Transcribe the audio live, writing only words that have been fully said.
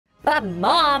But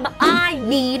Mom, I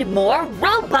need more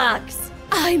Robux.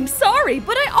 I'm sorry,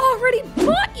 but I already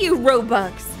bought you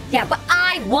Robux. Yeah, but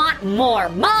I want more.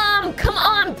 Mom, come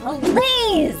on,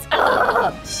 please.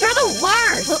 Ugh, you're the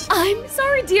worst. Well, I'm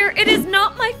sorry, dear. It is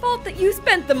not my fault that you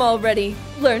spent them already.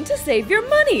 Learn to save your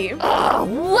money. Ugh,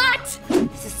 what?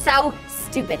 This is so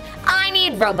stupid. I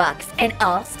need Robux, and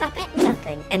I'll stop at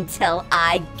nothing until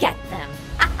I get them.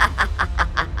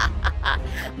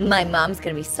 My mom's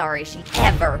gonna be sorry she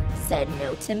ever said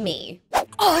no to me.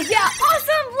 Oh yeah,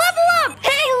 awesome! Level up!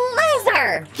 Hey,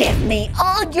 loser! Give me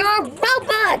all your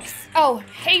Robux! Oh,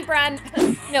 hey, Bran.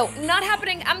 No, not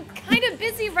happening. I'm kind of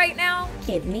busy right now.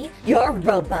 Give me your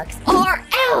Robux or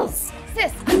else!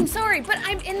 Sis, I'm sorry, but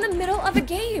I'm in the middle of a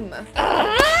game.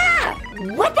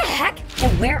 What the heck?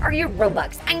 And where are your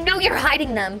Robux? I know you're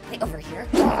hiding them. Are they over here?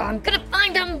 I'm gonna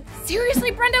find them.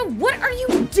 Seriously, Brenda, what are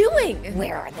you doing?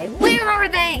 Where are they? Where are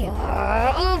they?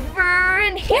 Over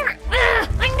in here.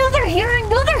 I know they're here. I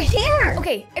know they're here.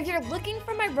 Okay, if you're looking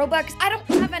for my Robux, I don't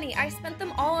have any. I spent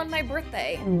them all on my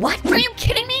birthday. What? Are you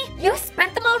kidding me? You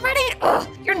spent them already? Ugh,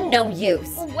 you're no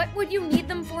use. Well, what would you need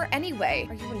them for anyway?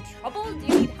 Are you in trouble? Do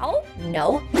you need help?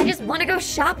 No, I just want to go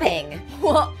shopping.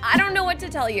 Well, I don't know what to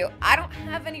tell you. I don't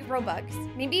have any Robux.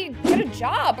 Maybe get a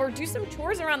job or do some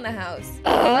chores around the house.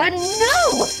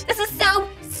 No! This is so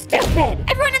stupid!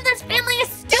 Everyone in this family is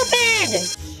stupid!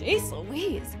 Jeez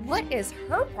Louise, what is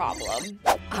her problem?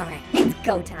 Alright, it's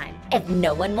go time. If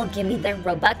no one will give me their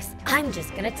Robux, I'm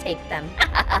just gonna take them.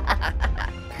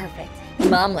 Perfect.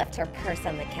 Mom left her purse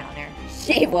on the counter.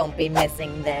 She won't be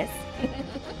missing this.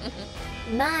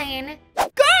 Mine.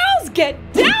 Girls, get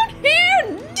down here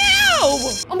now!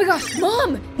 Oh my gosh,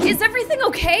 Mom, is everything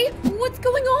okay? What's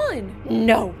going on?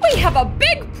 No, we have a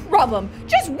big problem.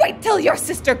 Just wait till your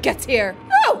sister gets here.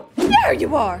 Oh, there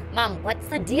you are. Mom, what's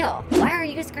the deal? Why are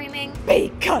you screaming?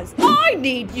 Because I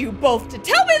need you both to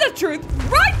tell me the truth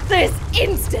right this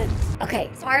instant. Okay,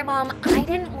 sorry, Mom. I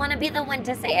didn't want to be the one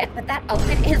to say it, but that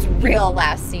outfit is real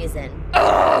last season.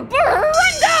 Brenda!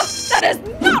 That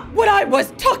is not what I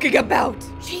was talking about!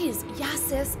 Jeez, yeah,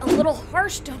 sis, a little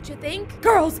harsh, don't you think?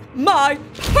 Girls, my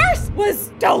purse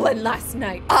was stolen last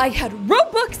night. I had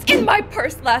Robux in my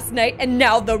purse last night, and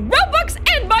now the Robux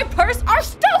and my purse are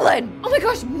stolen! Oh my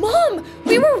gosh, Mom,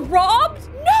 we were robbed?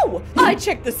 No! I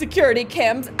checked the security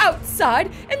cams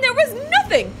outside, and there was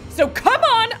nothing. So come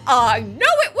on, I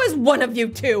know it was one of you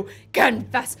two.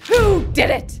 Confess, who did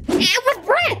it? It was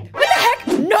Britt! What the heck?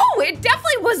 No, it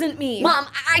definitely wasn't me. Mom,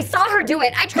 I saw her do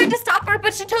it. I tried to stop her,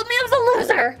 but she told me I was a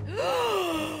loser.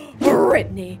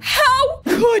 Brittany, how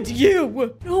could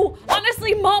you? No,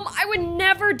 honestly, Mom, I would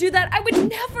never do that. I would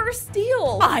never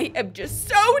steal. I am just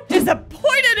so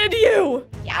disappointed in you.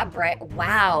 Yeah, Britt,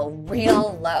 wow,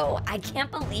 real low. I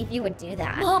can't believe you would do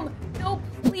that. Mom, no,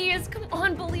 please, come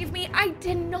on, believe me, I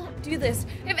did not do this.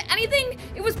 If anything,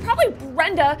 it was probably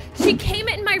Brenda. She came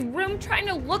in my room trying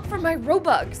to look for my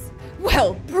Robux.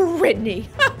 Well, Brittany,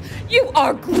 you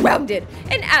are grounded,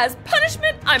 and as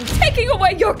punishment, I'm taking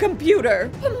away your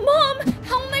computer. But Mom,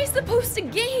 how am I supposed to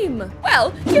game?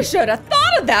 Well, you should have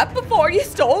thought of that before you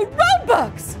stole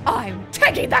Robux. I'm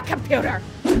taking that computer.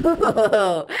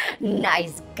 Ooh,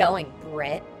 nice going,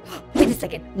 Britt. Wait a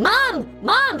second.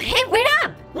 Mom, hey, wait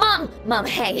up. Mom,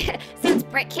 hey, since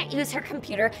Britt can't use her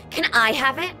computer, can I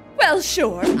have it? Well,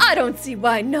 sure, I don't see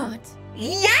why not.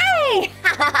 Yay!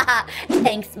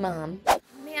 Thanks, Mom.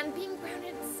 Man, being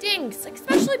grounded stinks,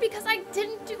 especially because I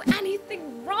didn't do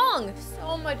anything wrong.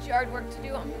 So much yard work to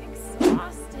do, I'm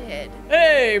exhausted.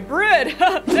 Hey, Britt!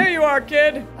 There you are,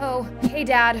 kid. Oh, hey,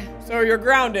 Dad. So you're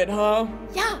grounded, huh?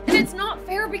 Yeah, and it's not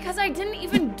fair because I didn't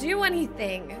even do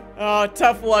anything.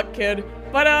 Tough luck, kid.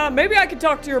 But, maybe I could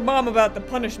talk to your mom about the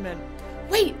punishment.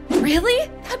 Wait, really?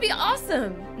 That'd be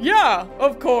awesome. Yeah,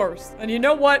 of course. And you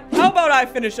know what? How about I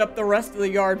finish up the rest of the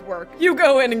yard work? You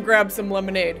go in and grab some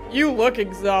lemonade. You look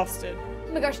exhausted.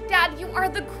 Oh my gosh, Dad, you are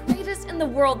the greatest in the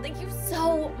world. Thank you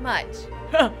so much.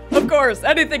 Of course,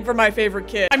 anything for my favorite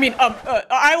kid. I mean,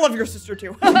 I love your sister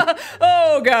too.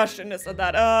 Oh gosh, shouldn't have said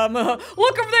that.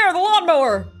 Look over there, the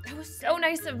lawnmower. That was so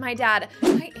nice of my dad.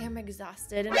 I am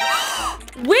exhausted.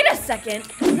 And wait a second.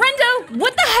 Brenda,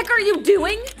 what the heck are you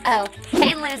doing? Oh,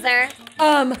 hey, loser.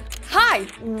 Hi,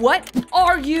 what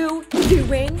are you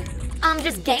doing? I'm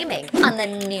just gaming on the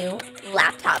new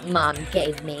laptop Mom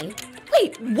gave me.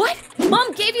 Wait, what?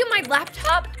 Mom gave you my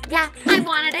laptop? Yeah, I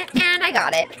wanted it and I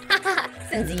got it.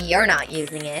 Since you're not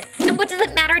using it. And what does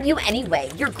it matter to you anyway?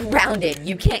 You're grounded.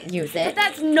 You can't use it. But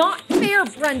that's not fair,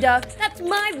 Brenda. That's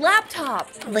my laptop.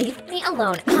 Leave me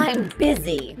alone. I'm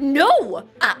busy. No.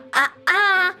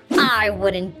 I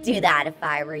wouldn't do that if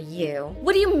I were you.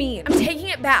 What do you mean? I'm taking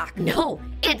it back. No,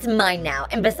 it's mine now.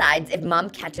 And besides, if Mom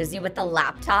catches you with the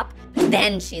laptop,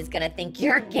 then she's gonna think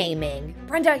you're gaming.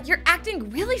 Brenda, you're acting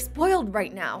really spoiled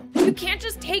right now. You can't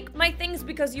just take my things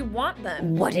because you want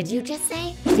them. What did you just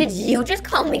say? Did you just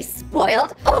call me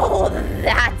spoiled? Oh,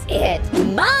 that's it.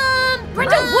 Mom!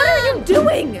 Brenda, Mom! what are you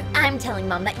doing? I'm telling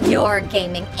Mom that you're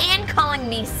gaming and calling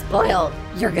me spoiled.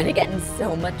 You're gonna get in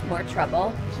so much more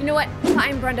trouble. You know what?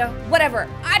 Fine, Brenda. Whatever.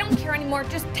 I don't care anymore.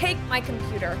 Just take my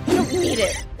computer. You don't need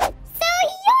it. So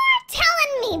you're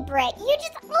telling me, Britt, you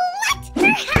just let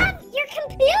her have your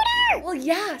computer? Well,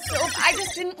 yeah, so I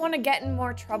just didn't want to get in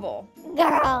more trouble.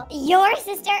 Girl, your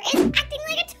sister is acting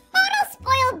like a total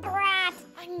spoiled brat.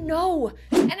 I know,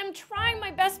 and I'm trying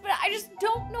my best, but I just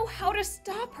don't know how to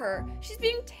stop her. She's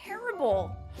being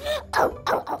terrible. Oh.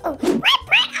 Britt,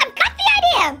 I've got the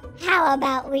idea. How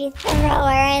about we throw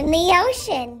her in the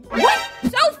ocean? What?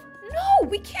 Soph, no,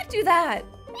 we can't do that.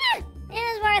 It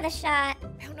was worth a shot.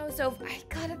 I don't know, Soph, I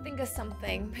gotta think of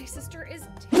something. My sister is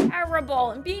terrible,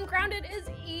 and being grounded is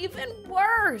even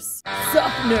worse.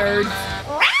 Sup, nerds?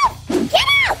 Ralph, get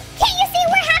out! Can't you see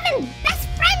we're having best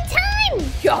friend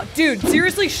time? Yeah, dude,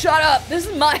 seriously, shut up. This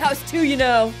is my house too, you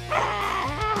know.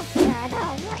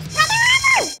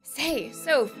 Brother! Say,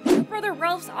 Soph, your brother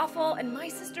Ralph's awful, and my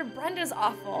sister Brenda's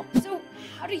awful. So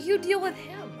how do you deal with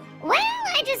him? Well,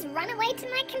 I just run away to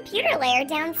my computer lair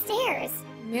downstairs.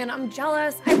 Man, I'm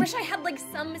jealous. I wish I had like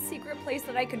some secret place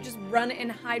that I could just run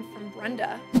and hide from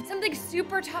Brenda. Something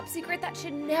super top secret that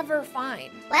she'd never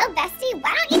find. Well, Bestie,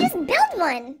 why don't you just build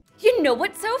one? You know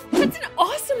what, Soph? That's an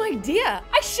awesome idea.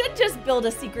 I should just build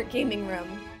a secret gaming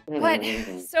room. But,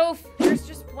 Soph, there's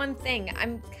just one thing.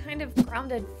 I'm kind of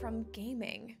grounded from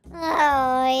gaming.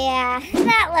 Oh, yeah,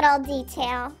 that little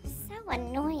detail. So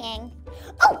annoying.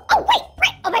 Oh, wait,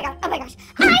 Britt, oh my gosh.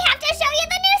 I have to show you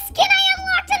the new skin I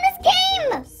unlocked in this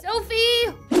game.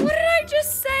 Sophie, what did I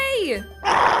just say?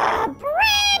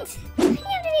 Britt, I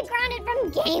have to be grounded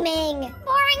from gaming.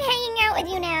 Boring hanging out with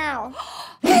you now.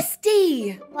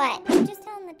 Bestie! What, I'm just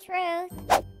telling the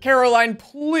truth. Caroline,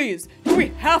 please. Do we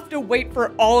have to wait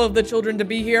for all of the children to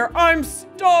be here? I'm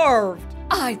starved.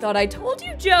 I thought I told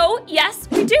you, Joe. Yes,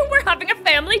 we do. We're having a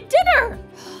family dinner.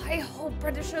 I hope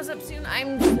Brenda shows up soon.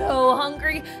 I'm so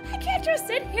hungry. I can't just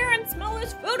sit here and smell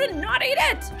this food and not eat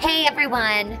it. Hey,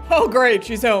 everyone. Oh, great,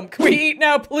 she's home. Can we eat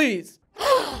now, please?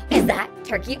 Is that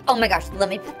turkey? Oh my gosh, let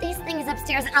me put these things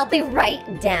upstairs and I'll be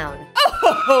right down.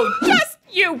 Oh, just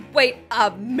you wait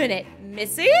a minute,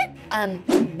 Missy.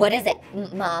 What is it,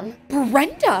 Mom?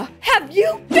 Brenda, have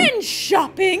you been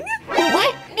shopping?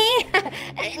 What? Me?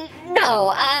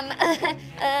 No,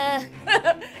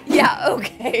 Yeah,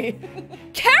 okay.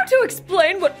 Care to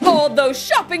explain what all those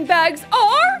shopping bags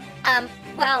are?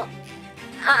 well,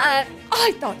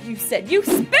 I thought you said you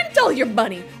spent all your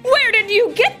money. Where did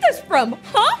you get this from?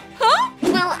 Huh?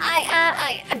 well,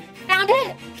 I found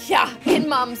it. Yeah, in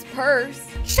Mom's purse.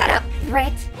 Shut up,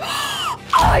 Britt.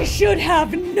 I should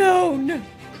have known.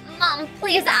 Mom,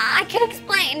 please, I can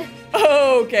explain.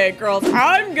 Okay, girls,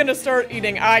 I'm gonna start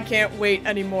eating. I can't wait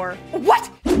anymore. What?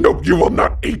 Nope, you will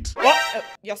not eat. What?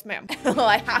 Yes, ma'am. Well,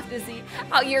 I have to see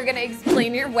how you're gonna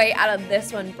explain your way out of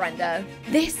this one, Brenda.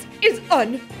 This is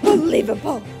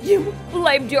unbelievable. You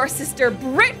blamed your sister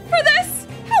Britt for this?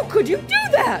 How could you do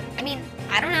that? I mean,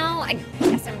 I don't know. I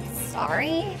guess I'm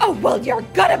sorry. Oh, well, you're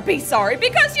gonna be sorry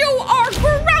because you are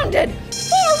grounded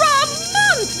for a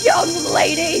month, young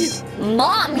lady.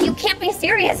 Mom, you can't be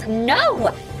serious.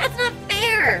 No, that's not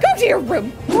fair. Go to your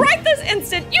room right this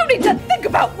instant. You need to think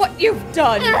about what you've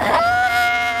done.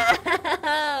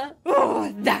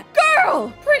 Oh, that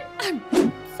girl! Britt, I'm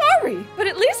sorry, but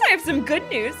at least I have some good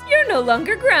news. You're no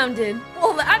longer grounded.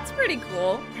 Well, that's pretty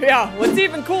cool. Yeah, what's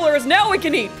even cooler is now we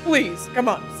can eat. Please, come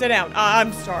on, sit down.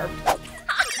 I'm starved.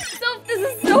 So, this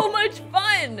is so much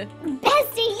fun.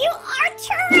 Bestie, you are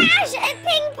trash at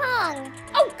ping pong.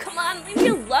 Oh, come on, leave me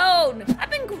alone.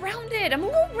 I've been grounded. I'm a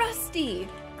little rusty.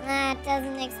 That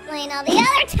doesn't explain all the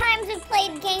other times we've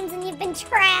played games and you've been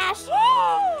trash.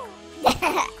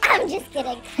 I'm just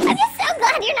kidding. I'm just so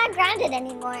glad you're not grounded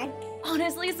anymore.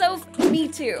 Honestly, Soph, me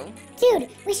too. Dude,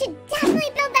 we should definitely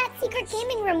build that secret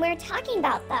gaming room we were talking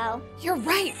about, though. You're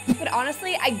right, but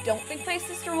honestly, I don't think my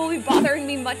sister will be bothering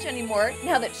me much anymore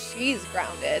now that she's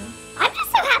grounded. I'm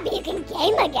just so happy you can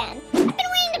game again. I've been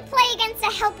waiting to play against a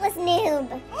helpless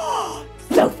noob.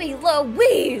 Sophie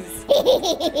Louise!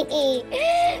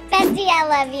 Bestie, I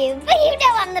love you, but you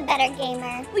know I'm the better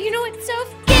gamer. Well, you know what,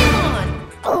 Soph? Game on!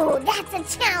 Oh, that's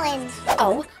What's a challenge?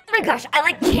 Oh my gosh,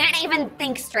 I can't even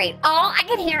think straight. All I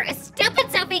can hear is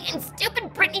stupid Sophie and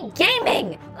stupid Brittany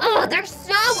gaming. Oh, they're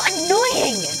so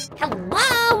annoying.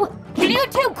 Hello? Can you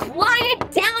two quiet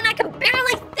down? I can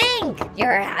barely think.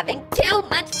 You're having too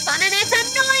much fun and it's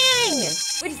annoying.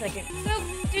 Wait a second. So,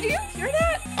 did you hear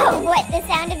that? Oh, what, the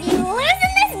sound of you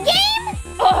losing this game?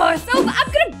 Oh, so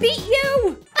I'm gonna beat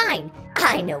you. Fine,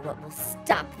 I know what will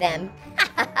stop them.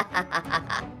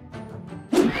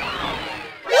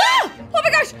 Ah! Oh my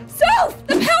gosh, Soph,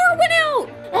 the power went out.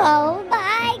 Oh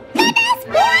my goodness,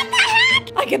 what the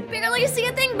heck? I can barely see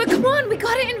a thing, but come on, we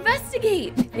gotta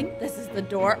investigate. I think this is the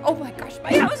door. Oh my gosh,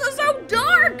 my house is so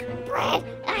dark. Britt,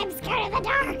 I'm scared of the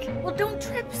dark. Well, don't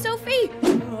trip, Sophie.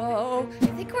 Oh, I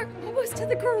think we're almost to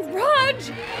the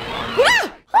garage.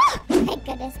 Ah! Oh, thank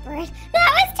goodness, Britt.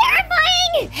 That was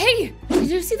terrifying. Hey, did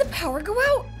you see the power go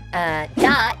out?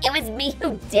 Duh, it was me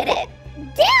who did it. Dude,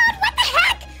 what the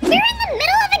heck? We're in the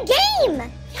middle of a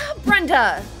game. Yeah,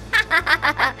 Brenda.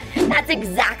 That's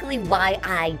exactly why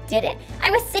I did it. I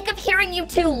was sick of hearing you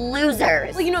two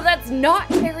losers. Well, you know, that's not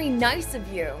very nice of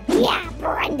you. Yeah,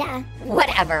 Brenda.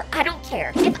 Whatever, I don't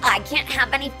care. If I can't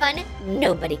have any fun,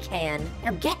 nobody can.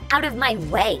 Now get out of my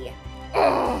way.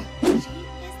 Ugh, she is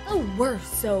the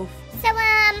worst, Soph. So,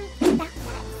 about that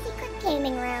secret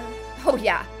gaming room. Oh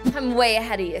yeah, I'm way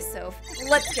ahead of you, Soph.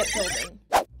 Let's get building.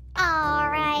 All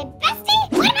right,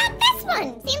 bestie, what about this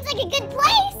one? Seems like a good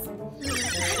place.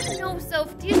 I don't know,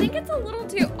 Soph. Do you think it's a little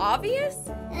too obvious?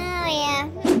 Oh, yeah,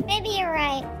 maybe you're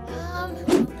right.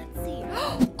 Let's see.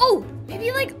 Oh, maybe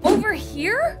over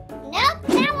here? Nope,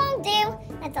 that won't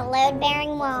do. That's a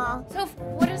load-bearing wall. Soph,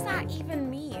 what does that even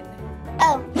mean?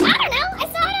 Oh, I don't know. I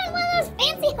saw it on one of those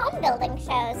fancy home building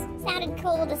shows. Sounded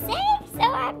cool to say, so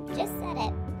I just said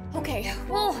it. Okay,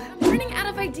 well, I'm running out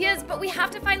of ideas, but we have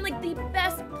to find the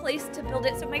best place to build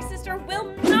it so my sister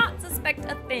will not suspect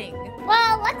a thing.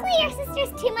 Well, luckily your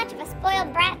sister's too much of a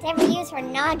spoiled brat to ever use her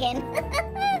noggin.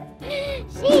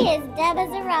 She is dumb as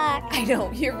a rock. I know,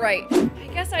 you're right. I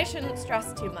guess I shouldn't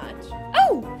stress too much.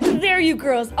 Oh, there you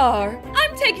girls are.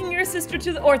 I'm taking your sister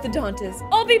to the orthodontist.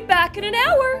 I'll be back in an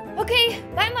hour. Okay,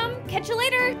 bye, Mom. Catch you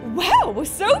later. Wow,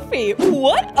 Sophie,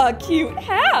 what a cute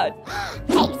hat.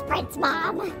 Thanks, Britt's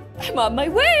mom. I'm on my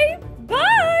way.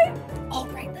 Bye. All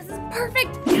right, this is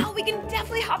perfect. Now we can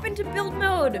definitely hop into build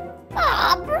mode.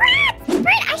 Aw, Britt!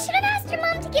 Britt, I should have asked your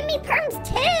mom to give me perms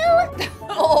too.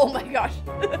 Oh my gosh.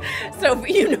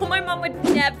 Sophie, you know my mom would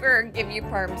never give you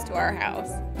perms to our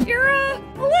house. You're a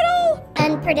little...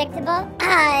 Unpredictable?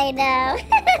 I know.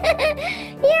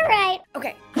 You're right.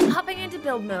 Okay, I'm hopping into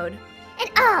build mode. And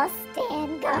I'll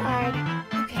stand guard.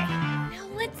 Okay, now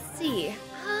let's see.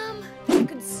 I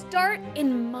could start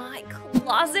in my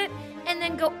closet and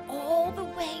then go all the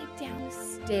way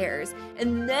downstairs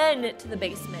and then to the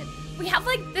basement. We have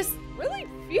this really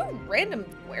few random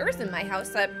squares in my house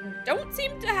that don't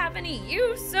seem to have any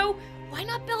use, so why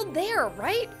not build there,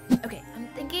 right? Okay, I'm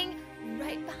thinking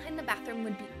right behind the bathroom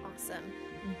would be awesome,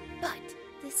 but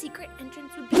the secret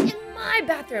entrance would be in my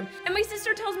bathroom, and my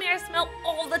sister tells me I smell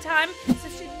all the time, so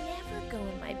she'd never go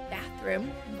in my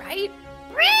bathroom, right?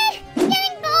 Britt, I'm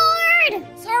getting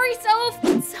bored. Sorry, Soph,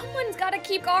 but someone's gotta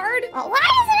keep guard. Well, why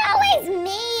is it always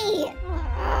me?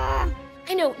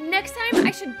 I know, next time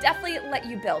I should definitely let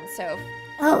you build, Soph.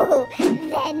 Oh,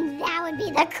 then that would be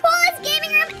the coolest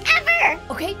gaming room ever.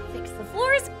 Okay, fix the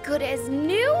floors, good as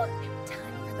new.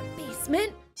 Time for the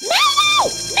basement. Mayday!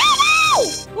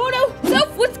 Mayday! Oh no,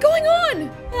 Soph, what's going on?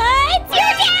 It's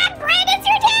your dad, Britt, it's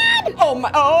your dad! Oh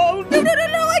my, oh, no,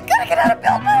 I gotta get out of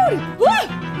build mode. Ah!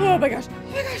 Oh my gosh,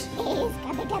 He's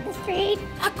coming down the street.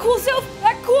 Not cool, Soph,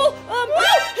 not cool.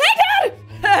 Hey, Dad!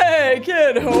 Hey,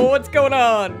 kid, what's going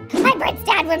on? Hi, Britt's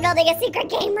dad, we're building a secret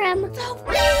game room.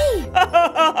 Sophie!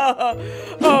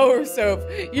 Oh, Soph,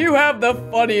 you have the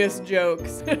funniest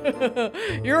jokes.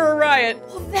 You're a riot.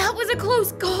 Well, that was a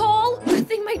close call. Good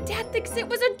thing my dad thinks it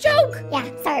was a joke. Yeah,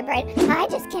 sorry, Britt. I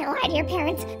just can't lie to your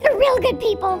parents. They're real good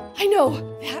people. I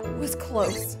know, that was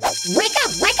close. Wake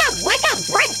up, Brett,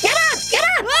 get up!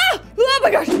 Ah! Oh my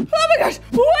gosh,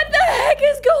 what the heck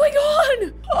is going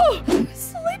on? Oh,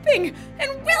 sleeping and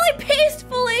really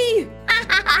peacefully.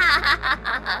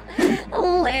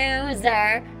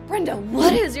 Loser. Brenda,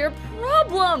 what is your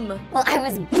problem? Well, I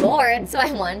was bored, so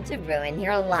I wanted to ruin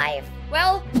your life.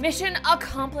 Well, mission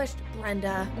accomplished,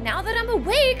 Brenda. Now that I'm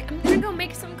awake, I'm gonna go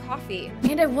make some coffee.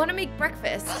 And I wanna make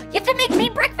breakfast. You have to make me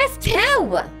breakfast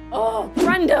too. Oh,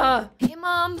 Brenda. Hey,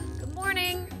 Mom. Good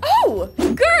morning. Oh,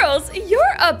 Whoa! Girls, you're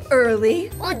up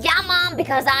early. Well, yeah, Mom,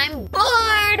 because I'm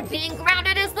bored. Being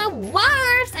grounded is the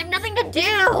worst. I have nothing to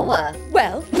do.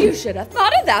 Well, you should have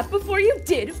thought of that before you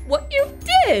did what you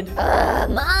did.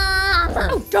 Mom.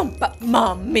 Oh, don't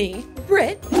mom me.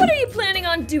 Britt, what are you planning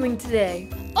on doing today?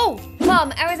 Oh,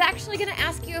 Mom, I was actually gonna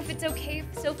ask you if it's okay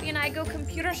if Sophie and I go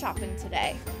computer shopping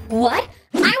today. What?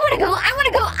 I want to go. I want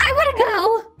to go. I want to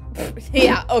go.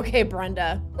 Yeah, okay,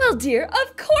 Brenda. Well, dear,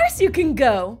 of course you can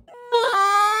go.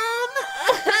 Mom,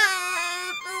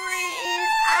 please,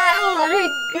 I want to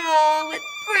go with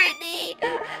Brittany.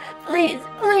 Please,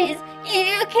 please,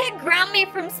 you can't ground me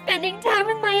from spending time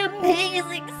with my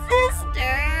amazing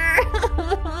sister.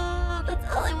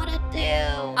 That's all I want to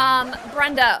do.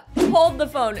 Brenda, hold the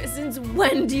phone. Since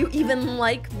when do you even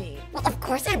like me? Well, of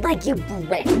course I'd like you,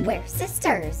 Britt. We're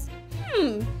sisters.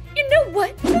 You know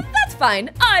what? That's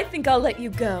fine. I think I'll let you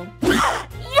go.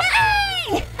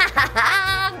 Yay!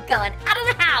 I'm going out of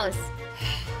the house.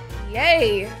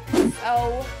 Yay.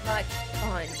 So much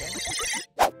fun.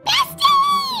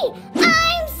 Bestie!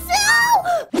 I'm so...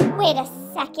 Wait a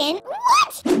second.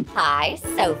 What? Hi,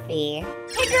 Sophie.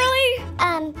 Hey, girlie.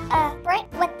 Britt,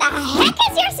 what the heck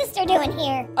is your sister doing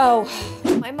here? Oh,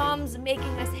 my mom's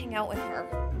making us hang out with her.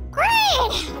 Great!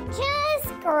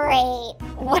 Just great.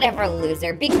 Whatever,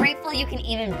 loser. Be grateful you can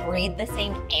even breathe the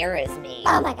same air as me.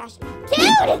 Oh my gosh.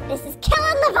 Dude, this is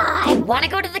killing the vibe. Want to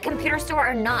go to the computer store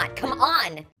or not? Come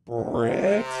on.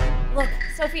 Britt? Look,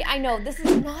 Sophie, I know this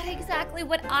is not exactly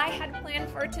what I had planned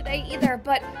for today either,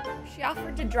 but she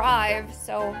offered to drive,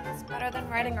 so it's better than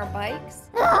riding our bikes.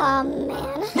 Oh man,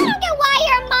 I don't get why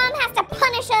your mom has to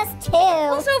punish us too.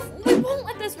 Also, we won't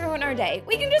let this ruin our day.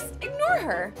 We can just ignore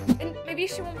her, and maybe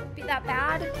she won't be that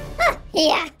bad.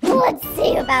 Yeah, let's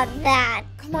see about that.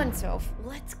 Come on, Soph,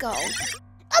 let's go.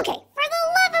 Okay, for the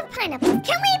love of pineapples,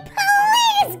 can we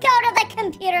please go to the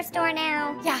computer store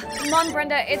now? Yeah, come on,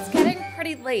 Brenda, it's getting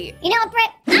pretty late. You know what,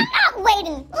 Britt? I'm not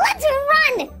waiting. Let's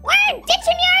run. We're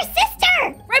ditching your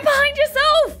sister. Right behind you,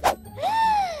 Soph!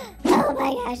 Oh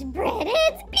my gosh, Britt,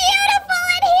 it's beautiful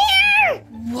in here.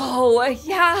 Whoa,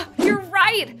 yeah, you're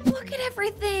right. Look at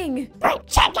everything. Britt,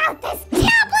 check out this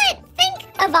tablet. Think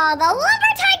of all the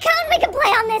lumber tycoon we can play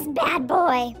on this bad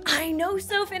boy. I know,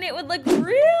 Soph, and it would look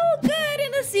real good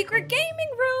in a secret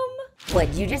gaming room.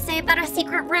 What'd you just say about a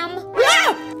secret room?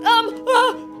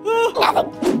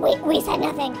 Nothing. We said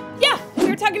nothing. Yeah, we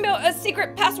were talking about a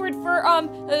secret password for,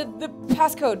 the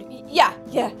passcode. Yeah.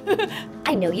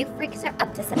 I know you freaks are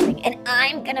up to something, and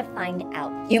I'm gonna find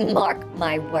out. You mark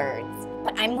my words.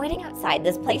 But I'm waiting outside.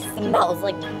 This place smells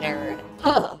like nerd.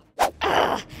 Ugh.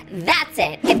 That's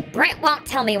it. If Britt won't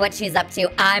tell me what she's up to,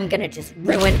 I'm gonna just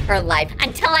ruin her life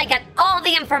until I get all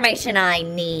the information I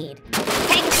need.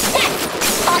 Take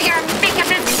this! All your makeup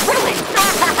is ruined!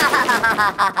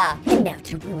 And now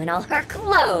to ruin all her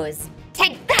clothes.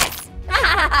 Take this!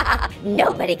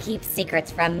 Nobody keeps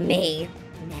secrets from me.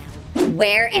 Now,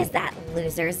 where is that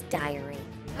loser's diary?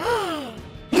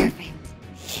 Perfect.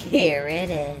 Here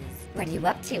it is. What are you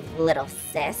up to, little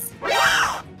sis?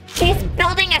 She's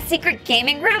building a secret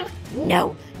gaming room?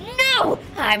 No,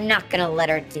 I'm not gonna let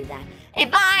her do that. If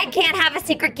I can't have a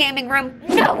secret gaming room,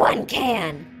 no one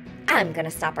can. I'm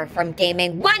gonna stop her from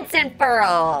gaming once and for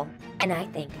all. And I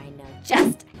think I know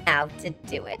just how to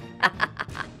do it.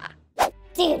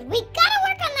 Dude, we gotta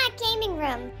work on that gaming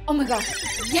room. Oh my gosh,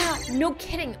 yeah, no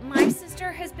kidding. My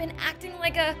sister has been acting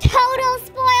like a... Total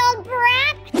spoiled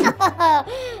brat?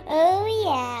 Oh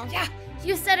yeah. Yeah,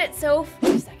 you said it, Soph.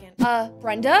 Wait a second.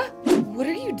 Brenda? What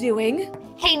are you doing?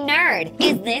 Hey, nerd,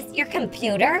 is this your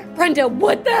computer? Brenda,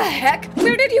 what the heck?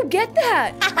 Where did you get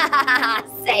that?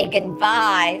 Say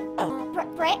goodbye.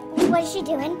 Britt, what is she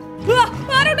doing?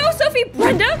 I don't know, Sophie.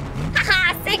 Brenda?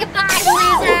 Say goodbye,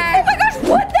 Oh loser. my gosh,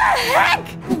 what the heck?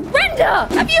 Brenda,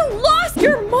 have you lost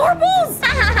your marbles?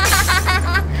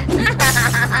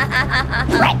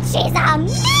 Britt, she's a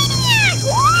maniac!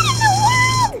 What in the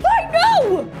world? I know!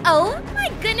 Oh my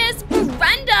goodness,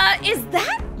 Brenda, is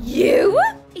that You?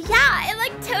 Yeah, it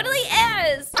like totally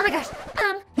is. Oh my gosh,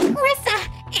 Carissa,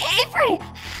 Avery,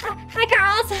 hi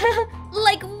girls.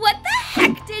 Like, what the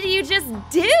heck did you just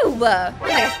do? Oh my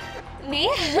gosh, me?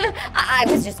 I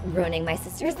was just ruining my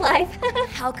sister's life.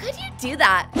 How could you do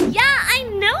that? Yeah, I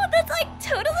know, that's like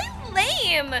totally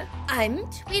lame. I'm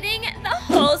tweeting the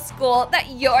whole school that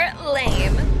you're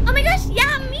lame. Oh my gosh,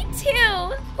 yeah, me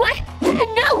too. What?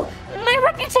 No, my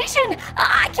reputation.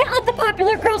 I can't let the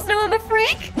popular girls know I'm a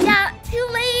freak. Yeah, too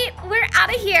late. We're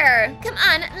out of here. Come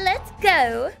on, let's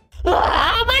go.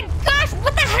 Oh my gosh,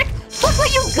 what the heck? Look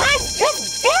what you guys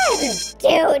just did.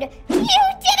 Dude, you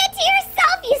did it to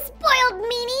yourself, you spoiled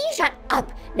meanie. Shut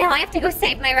up. Now Now I have to go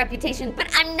save my reputation,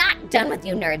 but I'm not done with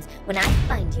you nerds. When I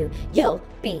find you, you'll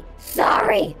be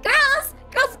sorry. Girls,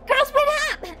 what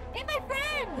happened? Be my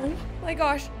friend. Oh my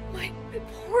gosh, my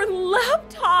poor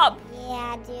laptop.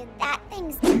 Yeah, dude, that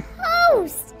thing's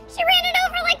toast. She ran it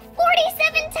over like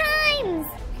 47 times.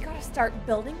 We gotta start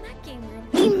building that game room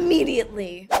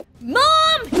immediately.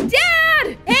 Mom!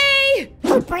 Dad! Hey!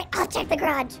 Oh, Britt, I'll check the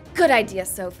garage. Good idea,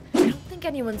 Soph. I don't think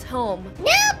anyone's home.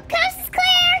 Nope, coast is clear.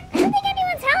 I don't think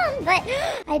anyone's home, but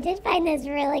I did find this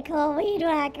really cool weed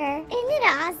whacker. Isn't it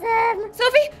awesome?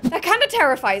 Sophie, that kind of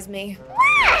terrifies me.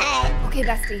 What? Okay,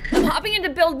 bestie, I'm hopping into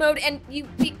build mode, and you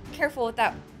be careful with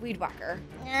that weed whacker.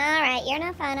 All right, you're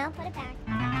no fun. I'll put it back.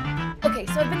 Okay,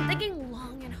 so I've been thinking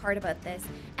long and hard about this,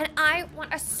 and I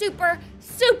want a super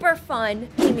fun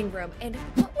gaming room. And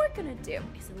what we're gonna do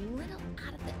is a little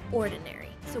out of the ordinary.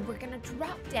 So we're gonna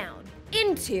drop down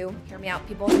into, hear me out,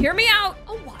 people, hear me out,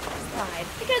 a water slide,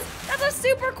 because that's a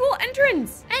super cool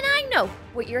entrance. And I know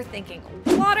what you're thinking,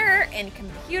 water and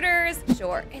computers,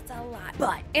 sure, it's a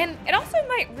lot, and it also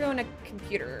might ruin a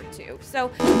computer or two.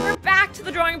 So we're back to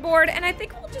the drawing board, and I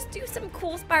think we'll just do some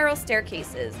cool spiral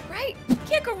staircases, right?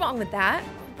 Can't go wrong with that.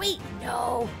 Wait,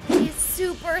 no, these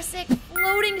super sick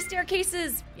floating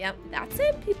staircases. Yep, that's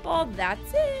it, people,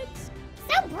 that's it.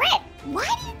 So, Britt, why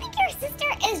do you think your sister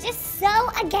is just so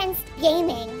against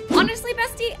gaming? Honestly,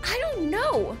 bestie, I don't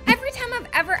know. Every time I've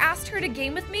ever asked her to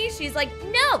game with me, she's like,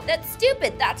 no, that's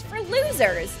stupid, that's for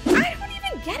losers. I don't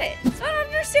even get it. So I don't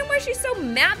understand why she's so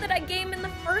mad that I game in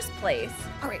the first place.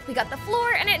 All right, we got the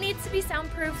floor and it needs to be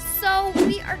soundproof, so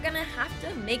we are gonna have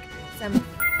to make some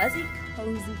fuzzy,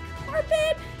 cozy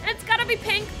carpet, and it's gotta be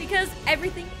pink because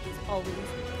everything is always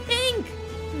pink.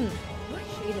 What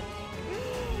shade of pink?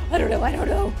 I don't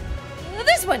know.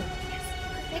 This one. Yes,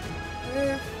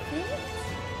 perfect.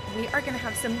 We are gonna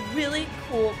have some really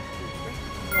cool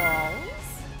brick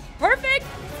walls. Perfect.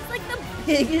 This is like the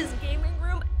biggest gaming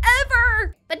room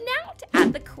ever. But now to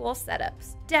add the cool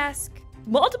setups. Desk,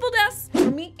 multiple desks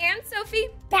for me and Sophie.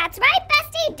 That's right,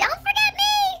 bestie. Don't forget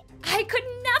me. I could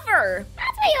never.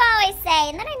 That's what you always say,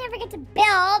 and then I never get to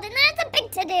build, and then it's a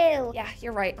big to-do. Yeah,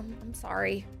 you're right. I'm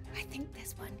sorry. I think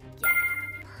this one. Yeah,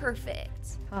 perfect.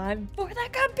 Time for the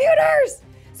computers.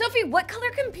 Sophie, what color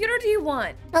computer do you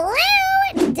want?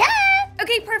 Blue, duh.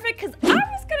 Okay, perfect, because I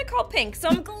was gonna call pink, so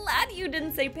I'm glad you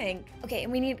didn't say pink. Okay,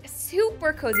 and we need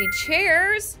super cozy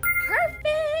chairs.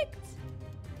 Perfect.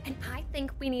 And I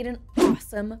think we need an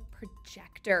awesome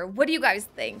projector. What do you guys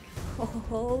think?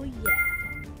 Oh, yeah.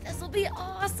 This will be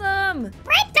awesome.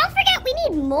 Britt, don't forget we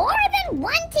need more than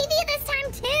one TV this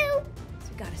time, too. So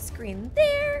we got a screen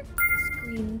there,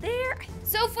 screen there.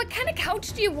 Soph, what kind of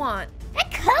couch do you want? The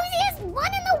coziest one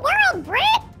in the world,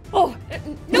 Britt. Oh,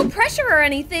 no pressure or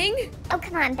anything. Oh,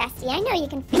 come on, bestie. I know you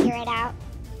can figure it out.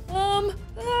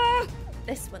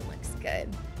 This one looks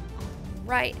good. All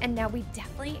right, and now we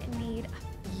definitely need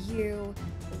a few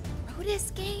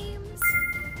Rotus games.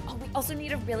 Oh, we also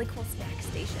need a really cool snack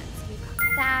station. So we've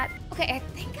got that. Okay, I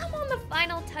think I'm on the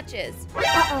final touches.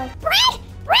 Uh-oh. Britt!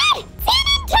 San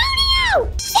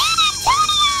Antonio!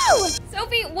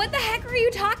 Sophie, what the heck are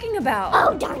you talking about?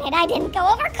 Oh, darn it. I didn't go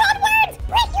over code words.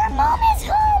 Britt, your mom is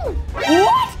home.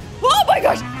 What? Oh my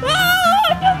gosh!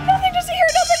 Nothing to see here,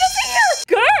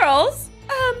 Girls,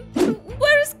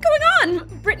 what is going on?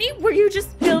 Brittany, were you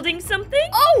just building something?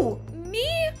 Oh, me?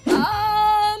 We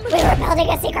were building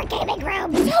a secret gaming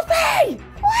room. Sophie!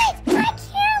 What? I can't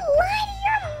lie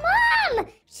to your mom.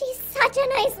 She's such a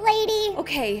nice lady.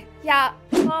 Okay, yeah,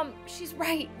 she's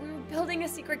right. We were building a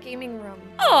secret gaming room.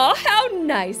 Oh, how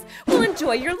nice. Well,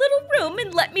 enjoy your little room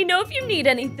and let me know if you need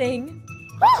anything.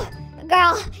 Whew.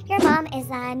 Girl, your mom is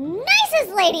the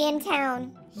nicest lady in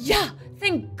town. Yeah,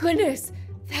 thank goodness.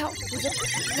 That was a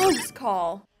close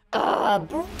call.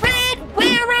 Britt,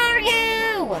 where are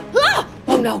you? Ah!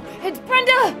 Oh no, it's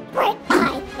Brenda! Britt,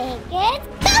 I think it's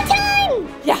go time!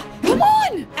 Yeah, come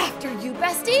on! After you,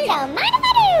 bestie! Don't mind if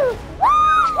I do!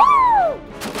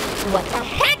 Woo-hoo! What the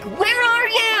heck? Where are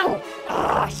you?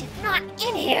 Oh, she's not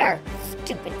in here.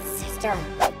 Stupid sister.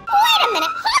 Wait a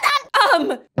minute,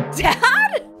 hold on!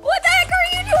 Dad? What the heck are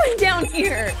you doing down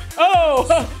here?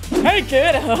 Oh, hey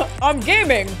kid, I'm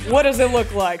gaming. What does it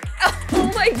look like? Oh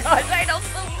my gosh, I don't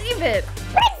believe it.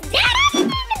 Britt's dad, I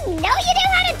didn't even know you knew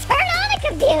how to turn on a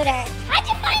computer. How'd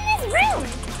you find this room?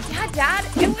 Yeah, Dad,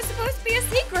 it was supposed to be a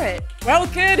secret. Well,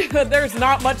 kid, there's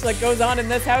not much that goes on in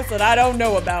this house that I don't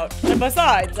know about. And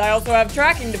besides, I also have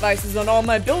tracking devices on all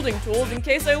my building tools in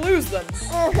case I lose them.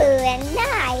 Ooh, and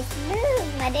nice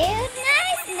move, my dude.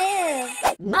 Nice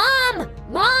move.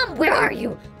 Mom, where are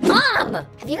you? Mom,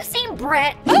 have you seen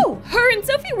Britt? Oh, her and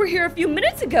Sophie were here a few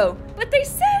minutes ago, but they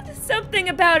said something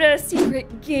about a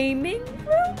secret gaming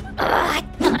room. I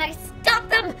thought I stopped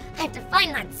them. I have to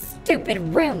find that stupid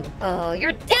room. Oh,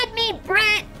 you're dead meat,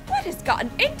 Britt. What has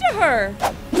gotten into her?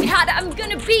 Dad, I'm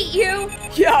gonna beat you.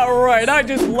 Yeah, right, I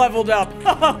just leveled up.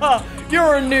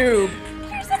 You're a noob.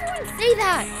 Why does everyone say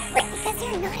that? Because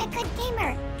you're not a good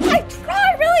gamer. I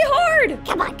try really hard.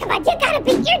 Come on, you gotta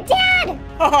beat your dad.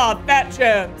 Haha, fat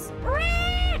chance.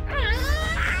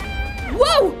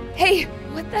 Whoa! Hey,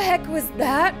 what the heck was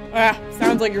that?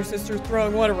 Sounds like your sister's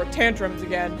throwing one of her tantrums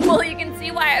again. Well, you can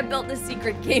see why I built this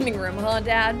secret gaming room, huh,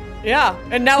 Dad? Yeah,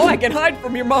 and now I can hide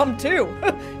from your mom too.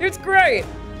 It's great.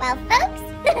 Well, folks,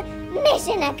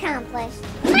 mission accomplished.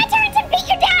 My turn to beat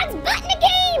your dad's butt in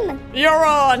a game. You're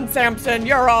on, Samson,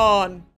 you're on.